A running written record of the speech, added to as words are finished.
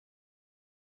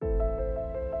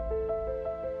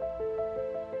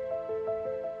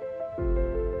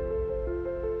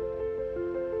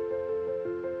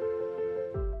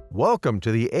Welcome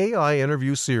to the AI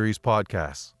Interview Series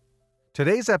podcast.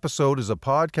 Today's episode is a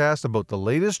podcast about the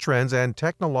latest trends and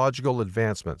technological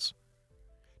advancements.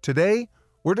 Today,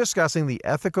 we're discussing the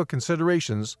ethical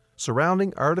considerations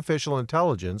surrounding artificial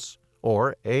intelligence,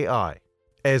 or AI.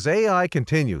 As AI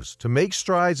continues to make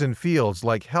strides in fields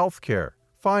like healthcare,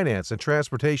 finance, and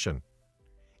transportation,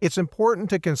 it's important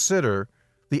to consider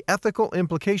the ethical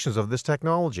implications of this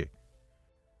technology.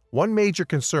 One major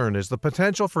concern is the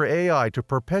potential for AI to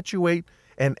perpetuate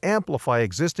and amplify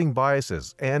existing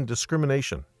biases and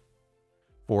discrimination.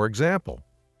 For example,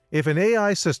 if an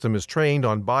AI system is trained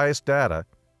on biased data,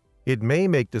 it may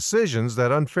make decisions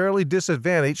that unfairly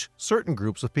disadvantage certain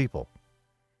groups of people.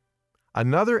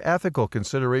 Another ethical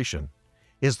consideration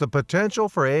is the potential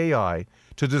for AI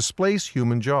to displace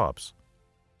human jobs.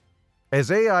 As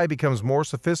AI becomes more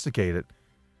sophisticated,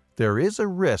 there is a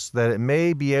risk that it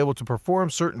may be able to perform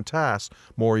certain tasks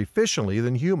more efficiently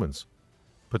than humans,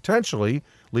 potentially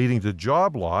leading to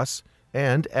job loss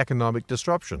and economic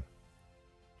disruption.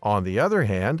 On the other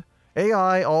hand,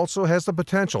 AI also has the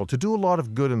potential to do a lot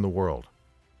of good in the world.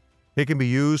 It can be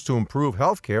used to improve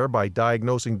healthcare by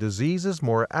diagnosing diseases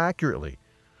more accurately,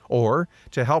 or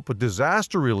to help with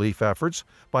disaster relief efforts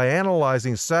by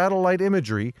analyzing satellite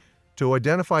imagery to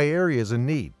identify areas in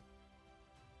need.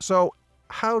 So,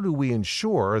 how do we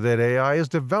ensure that AI is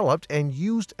developed and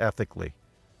used ethically?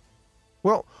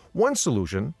 Well, one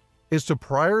solution is to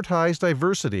prioritize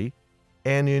diversity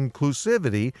and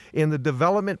inclusivity in the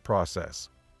development process.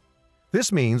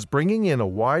 This means bringing in a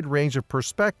wide range of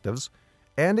perspectives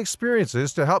and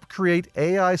experiences to help create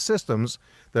AI systems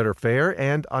that are fair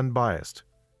and unbiased.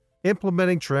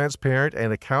 Implementing transparent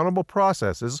and accountable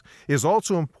processes is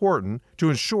also important to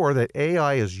ensure that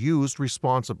AI is used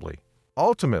responsibly.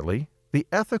 Ultimately, the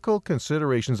ethical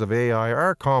considerations of AI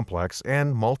are complex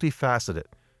and multifaceted.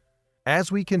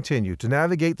 As we continue to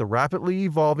navigate the rapidly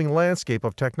evolving landscape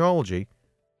of technology,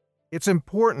 it's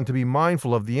important to be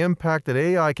mindful of the impact that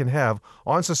AI can have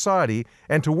on society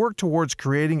and to work towards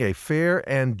creating a fair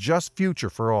and just future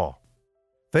for all.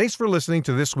 Thanks for listening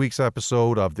to this week's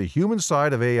episode of The Human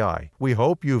Side of AI. We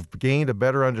hope you've gained a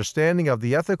better understanding of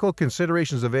the ethical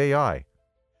considerations of AI.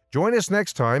 Join us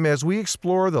next time as we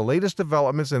explore the latest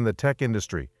developments in the tech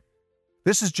industry.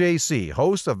 This is JC,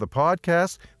 host of the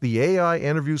podcast, the AI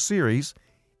Interview Series,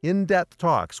 In-Depth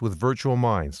Talks with Virtual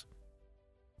Minds.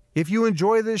 If you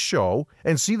enjoy this show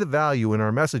and see the value in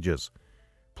our messages,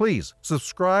 please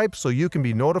subscribe so you can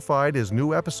be notified as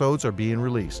new episodes are being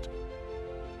released.